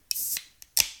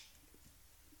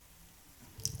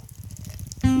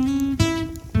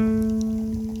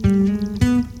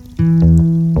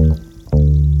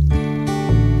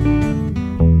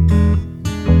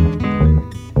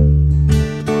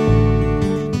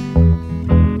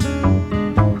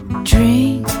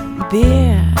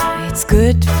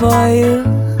for you.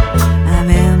 I'm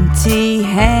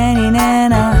empty-handed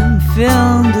and I'm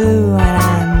feeling blue, and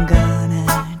I'm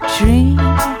gonna dream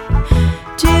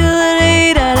till the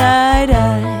day that I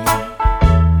die.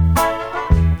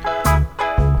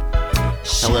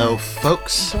 Hello,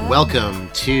 folks.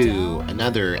 Welcome to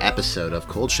another episode of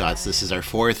Cold Shots. This is our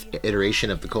fourth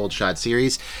iteration of the Cold Shot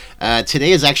series.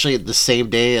 Today is actually the same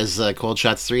day as Cold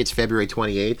Shots 3. It's February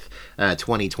 28th,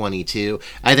 2022.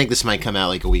 I think this might come out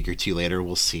like a week or two later.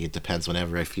 We'll see. It depends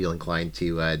whenever I feel inclined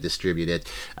to distribute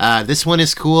it. This one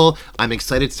is cool. I'm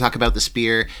excited to talk about this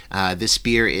beer. This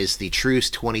beer is the Truce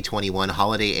 2021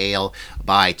 Holiday Ale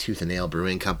by Tooth and Nail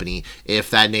Brewing Company. If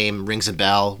that name rings a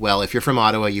bell, well, if you're from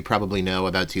Ottawa, you probably know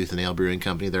about Tooth and Nail Brewing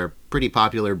Company. They're a pretty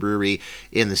popular brewery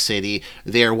in the city.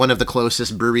 They're one of the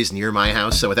closest breweries near my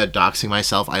house, so without doxing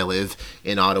myself, I live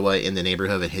in Ottawa in the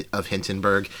neighborhood of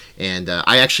Hintonburg, and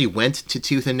I actually went to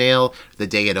Tooth and Nail the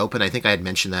day it opened. I think I had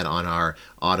mentioned that on our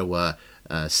Ottawa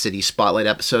City Spotlight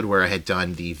episode where I had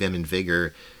done the Vim and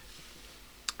Vigor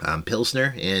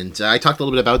Pilsner, and I talked a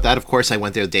little bit about that. Of course, I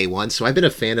went there day one, so I've been a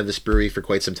fan of this brewery for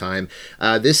quite some time.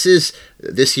 This is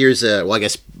this year's, well, I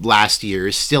guess last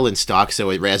year's, still in stock, so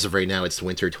as of right now, it's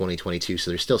winter 2022, so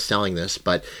they're still selling this,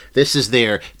 but this is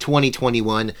their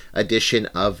 2021 edition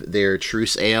of their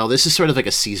Truce Ale. This is sort of like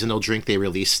a seasonal drink they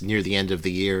released near the end of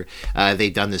the year.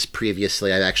 They've done this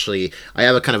previously. I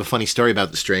have a kind of a funny story about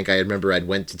this drink. I remember I'd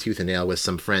went to Tooth and Nail with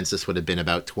some friends. This would have been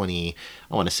about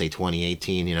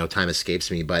 2018, time escapes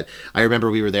me, but I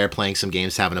remember we were there playing some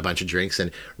games, having a bunch of drinks, and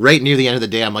right near the end of the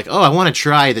day, I'm like, oh, I want to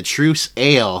try the Truce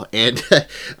Ale, and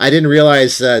I didn't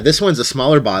realize this one's a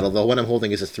smaller bottle. The one I'm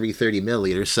holding is a 330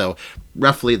 milliliters, so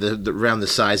roughly around the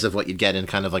size of what you'd get in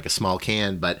kind of like a small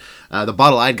can, but the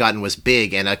bottle I'd gotten was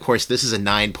big, and of course this is a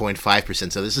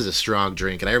 9.5%, so this is a strong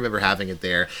drink, and I remember having it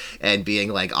there and being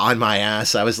like on my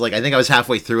ass. I think I was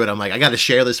halfway through it. I'm like, I gotta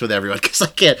share this with everyone because I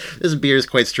can't, this beer is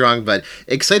quite strong, but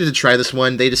excited to try this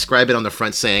one. They describe it on the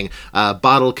front saying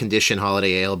bottle condition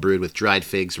holiday ale brewed with dried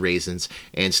figs, raisins,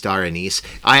 and star anise.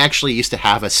 I actually used to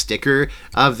have a sticker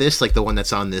of this, like the one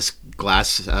that's on this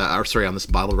on this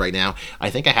bottle right now. I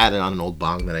think I had it on an old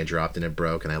bong that I dropped and it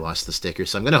broke and I lost the sticker,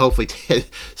 so I'm going to hopefully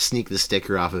sneak the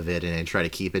sticker off of it and try to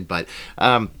keep it, but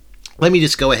let me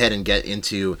just go ahead and get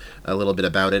into a little bit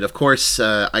about it. Of course,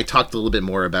 I talked a little bit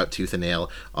more about Tooth and Nail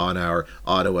on our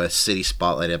Ottawa City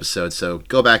Spotlight episode, so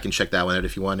go back and check that one out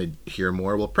if you want to hear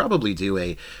more. We'll probably do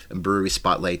a brewery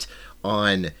spotlight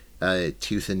on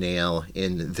Tooth and Nail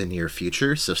in the near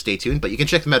future, so stay tuned. But you can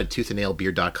check them out at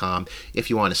toothandnailbeer.com if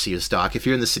you want to see a stock. If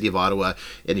you're in the city of Ottawa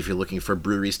and if you're looking for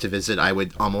breweries to visit, I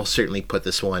would almost certainly put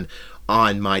this one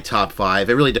on my top 5.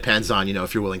 It really depends on,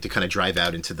 if you're willing to kind of drive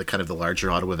out into the kind of the larger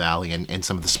Ottawa Valley and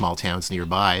some of the small towns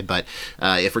nearby. But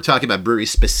if we're talking about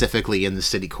breweries specifically in the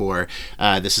city core,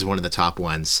 this is one of the top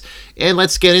ones. And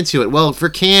let's get into it. Well, for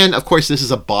can, of course, this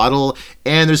is a bottle,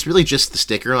 and there's really just the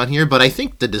sticker on here, but I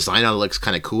think the design on it looks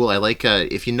kind of cool. I like,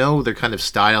 if you know their kind of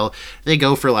style, they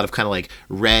go for a lot of kind of like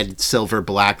red, silver,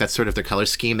 black. That's sort of their color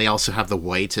scheme. They also have the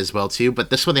white as well, too.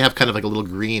 But this one, they have kind of like a little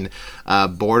green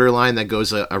borderline that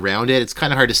goes around it. It's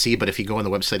kind of hard to see, but if you go on the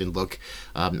website and look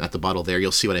at the bottle there,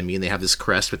 you'll see what I mean. They have this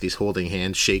crest with these holding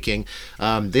hands shaking.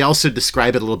 They also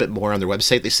describe it a little bit more on their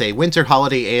website. They say, winter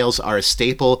holiday ales are a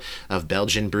staple of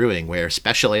Belgian brewing, where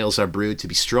special ales are brewed to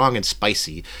be strong and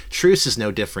spicy. Truce is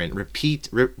no different,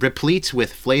 replete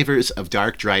with flavors of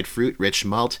dark dried fruit, rich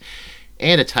malt,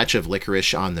 and a touch of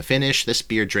licorice on the finish. This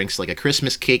beer drinks like a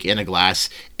Christmas cake in a glass,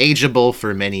 ageable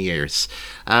for many years.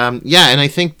 And I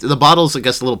think the bottle's, I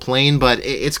guess, a little plain, but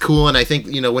it's cool. And I think,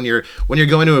 when you're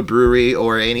going to a brewery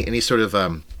or any sort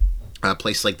of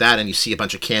place like that, and you see a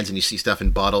bunch of cans and you see stuff in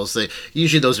bottles,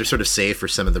 usually those are sort of safe for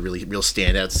some of the really real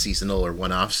standouts, seasonal or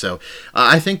one-off. So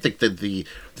I think that the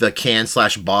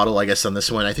can/bottle, I guess, on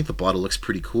this one, I think the bottle looks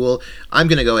pretty cool. I'm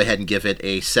going to go ahead and give it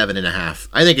a 7.5.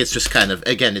 I think it's just kind of,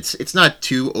 again, it's not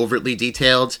too overtly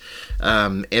detailed,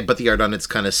 but the art on it's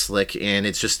kind of slick, and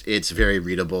it's very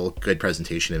readable, good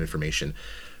presentation of information.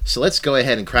 So let's go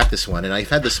ahead and crack this one. And I've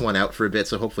had this one out for a bit,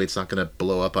 so hopefully it's not going to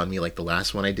blow up on me like the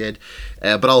last one I did.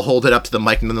 But I'll hold it up to the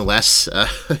mic nonetheless. I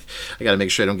got to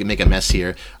make sure I don't make a mess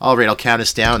here. All right, I'll count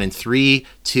us down in 3,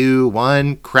 2,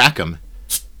 1, crack 'em.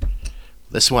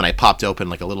 This one I popped open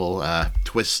like a little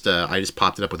twist. I just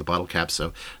popped it up with a bottle cap,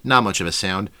 so not much of a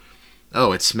sound.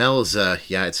 Oh, it smells,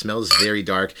 it smells very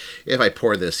dark. If I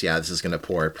pour this, this is going to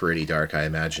pour pretty dark, I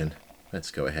imagine.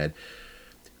 Let's go ahead.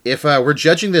 If we're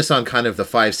judging this on kind of the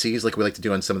 5 C's like we like to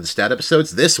do on some of the stat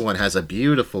episodes, this one has a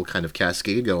beautiful kind of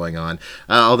cascade going on,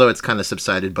 although it's kind of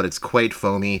subsided, but it's quite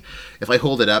foamy. If I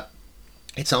hold it up,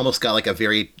 it's almost got like a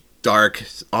very dark,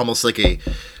 almost like a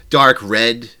dark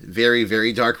red, very,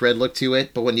 very dark red look to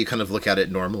it. But when you kind of look at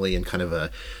it normally in kind of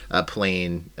a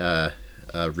plain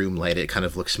room light, it kind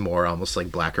of looks more almost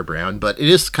like black or brown. But it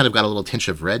is kind of got a little tinge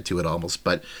of red to it almost.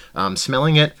 But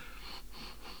smelling it,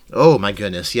 oh my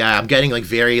goodness, yeah, I'm getting like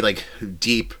very like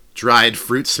deep dried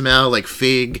fruit smell, like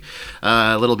fig,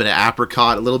 a little bit of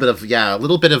apricot, a little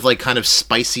bit of like kind of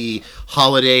spicy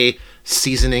holiday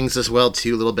seasonings as well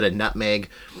too, a little bit of nutmeg.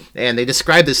 And they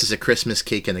describe this as a Christmas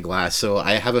cake in a glass, so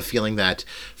I have a feeling that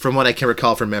from what I can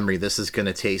recall from memory, this is going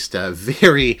to taste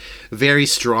very, very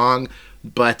strong,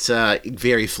 but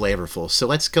very flavorful. So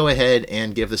let's go ahead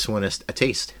and give this one a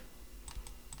taste.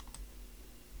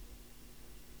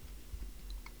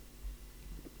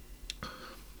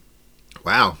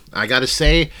 Wow, I gotta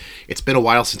say, it's been a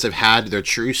while since I've had their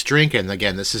Truce drink, and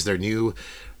again, this is their new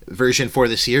version for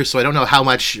this year, so I don't know how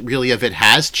much really of it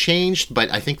has changed,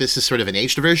 but I think this is sort of an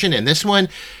aged version, and this one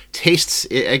tastes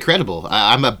incredible.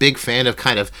 I'm a big fan of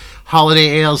kind of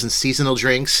holiday ales and seasonal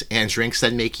drinks, and drinks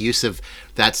that make use of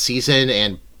that season,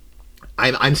 and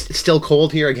I'm still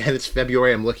cold here. Again, it's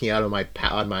February. I'm looking out on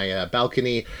my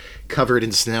balcony, covered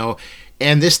in snow.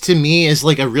 And this to me is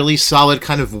like a really solid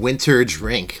kind of winter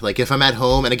drink. Like if I'm at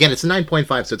home, and again, it's a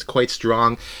 9.5, so it's quite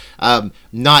strong.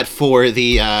 Not for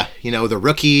the the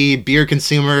rookie beer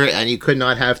consumer, and you could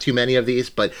not have too many of these.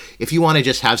 But if you want to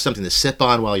just have something to sip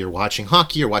on while you're watching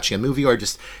hockey or watching a movie or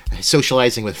just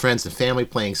socializing with friends and family,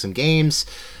 playing some games,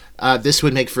 this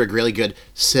would make for a really good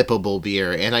sippable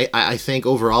beer. And I think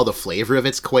overall the flavor of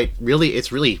it's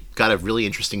really got a really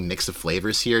interesting mix of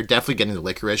flavors here. Definitely getting the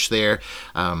licorice there.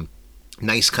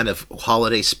 Nice kind of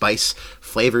holiday spice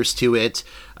flavors to it.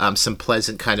 Some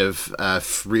pleasant kind of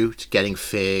fruit, getting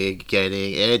fig, and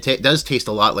it does taste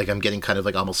a lot like I'm getting kind of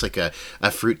like almost like a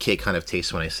fruit cake kind of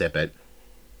taste when I sip it.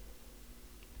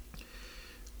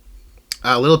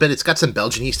 A little bit. It's got some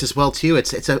Belgian yeast as well too.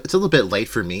 It's a little bit light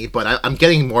for me, but I'm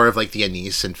getting more of like the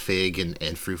anise and fig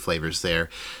and fruit flavors there.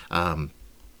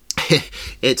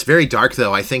 It's very dark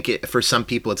though. I think for some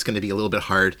people it's going to be a little bit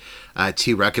hard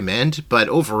to recommend, but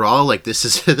overall, like this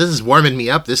is warming me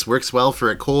up. This works well for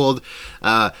a cold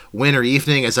winter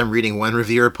evening, as I'm reading one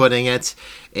reviewer putting it.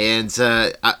 And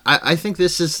I think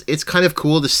it's kind of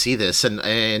cool to see this,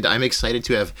 and I'm excited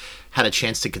to have had a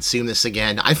chance to consume this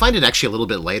again. I find it actually a little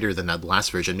bit lighter than the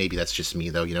last version. Maybe that's just me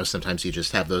though. Sometimes you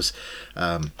just have those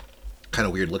kind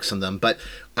of weird looks on them, but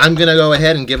I'm gonna go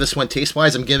ahead and give this one taste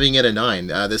wise. I'm giving it a 9.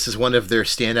 This is one of their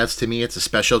standouts to me. It's a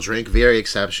special drink, very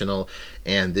exceptional,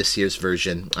 and this year's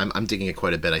version, I'm digging it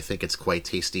quite a bit. I think it's quite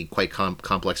tasty, quite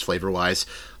complex flavor wise,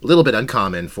 a little bit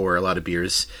uncommon for a lot of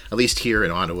beers, at least here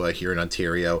in Ottawa, here in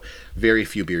Ontario. Very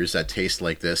few beers that taste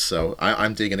like this, so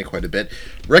I'm digging it quite a bit.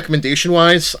 Recommendation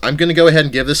wise, I'm gonna go ahead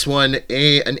and give this one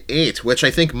an 8, which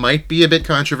I think might be a bit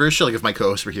controversial. Like if my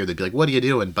co-hosts were here, they'd be like, "What are you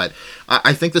doing?" But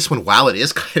I think this one, while it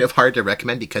is kind of hard to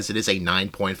recommend because it is a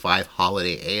 9.5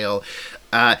 holiday ale,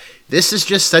 this is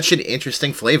just such an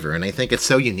interesting flavor, and I think it's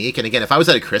so unique. And again, if I was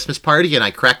at a Christmas party and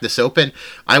I cracked this open,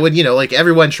 I would, like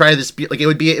everyone try this beer. Like it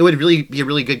would really be a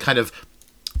really good kind of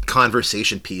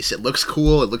conversation piece. It looks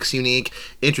cool, it looks unique,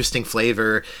 interesting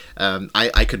flavor.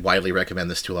 I could widely recommend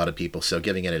this to a lot of people, so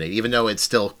giving it an 8, even though it's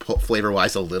still flavor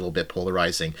wise a little bit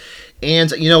polarizing.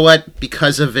 And you know what,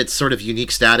 because of its sort of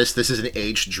unique status, this is an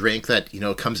aged drink that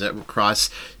comes across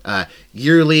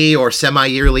yearly or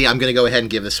semi-yearly. I'm going to go ahead and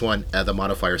give this one the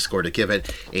modifier score to give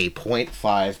it a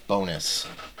 0.5 bonus.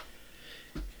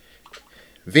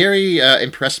 Very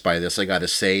impressed by this, I gotta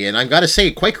say, and I've gotta say,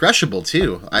 quite crushable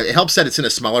too. It helps that it's in a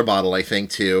smaller bottle, I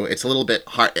think, too. It's a little bit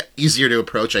easier to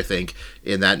approach, I think,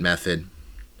 in that method.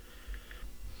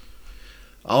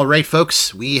 All right,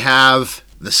 folks, we have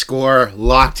the score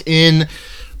locked in.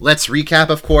 Let's recap,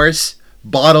 of course.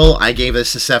 Bottle, I gave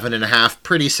this a 7.5.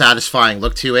 Pretty satisfying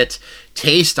look to it.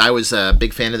 Taste, I was a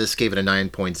big fan of this, gave it a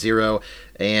 9.0.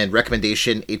 And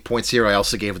recommendation, 8.0. I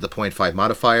also gave it the 0.5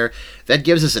 modifier. That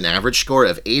gives us an average score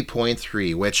of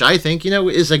 8.3, which I think,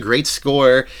 is a great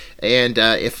score. And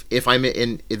if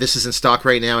this is in stock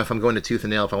right now, if I'm going to Tooth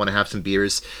and Nail, if I want to have some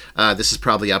beers, this is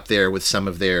probably up there with some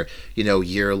of their,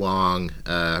 year-long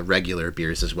regular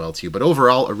beers as well, too. But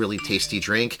overall, a really tasty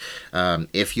drink.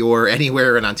 If you're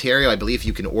anywhere in Ontario, I believe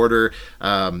you can order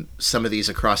some of these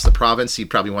across the province. You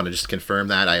probably want to just confirm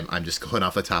that. I'm just going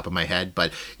off the top of my head.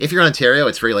 But if you're in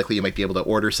Ontario, it's very likely you might be able to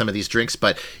order some of these drinks.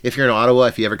 But if you're in Ottawa,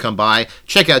 if you ever come by,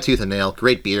 check out Tooth and Nail.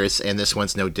 Great beers, and this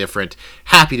one's no different.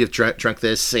 Happy to have drunk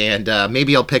this, and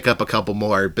maybe I'll pick up a couple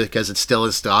more because it's still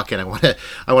in stock, and I want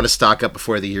to stock up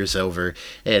before the year's over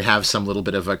and have some little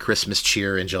bit of a Christmas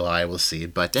cheer in July. We'll see.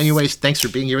 But anyways, thanks for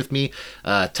being here with me.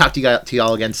 Talk to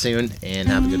y'all again soon, and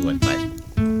have a good one. Bye.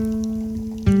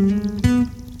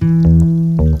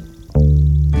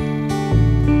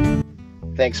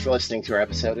 Thanks for listening to our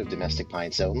episode of Domestic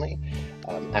Pints Only.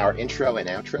 Our intro and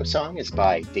outro song is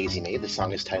by Daisy May. The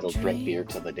song is titled Drink Beer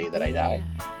Till the Day That I Die.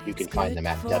 You can find them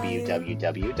at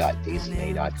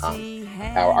www.daisymay.com.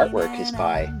 Our artwork is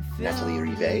by Natalie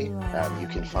Rivet. You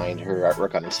can find her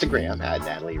artwork on Instagram at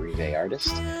Natalie Rivet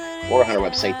Artist, or on our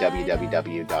website,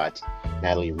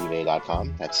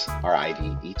 www.natalierivet.com. That's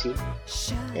RIVET.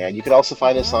 And you can also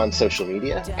find us on social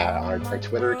media. Our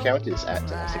Twitter account is at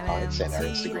Domestic Pints, and our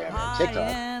Instagram and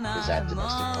TikTok is at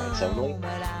Domestic Pints Only.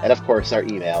 And of course, our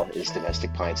email is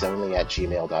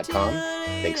domesticpintsonly@gmail.com.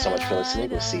 Thanks so much for listening.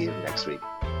 We'll see you next week.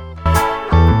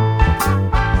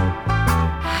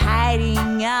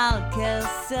 Hiding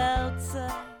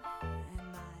Alka-Seltzer.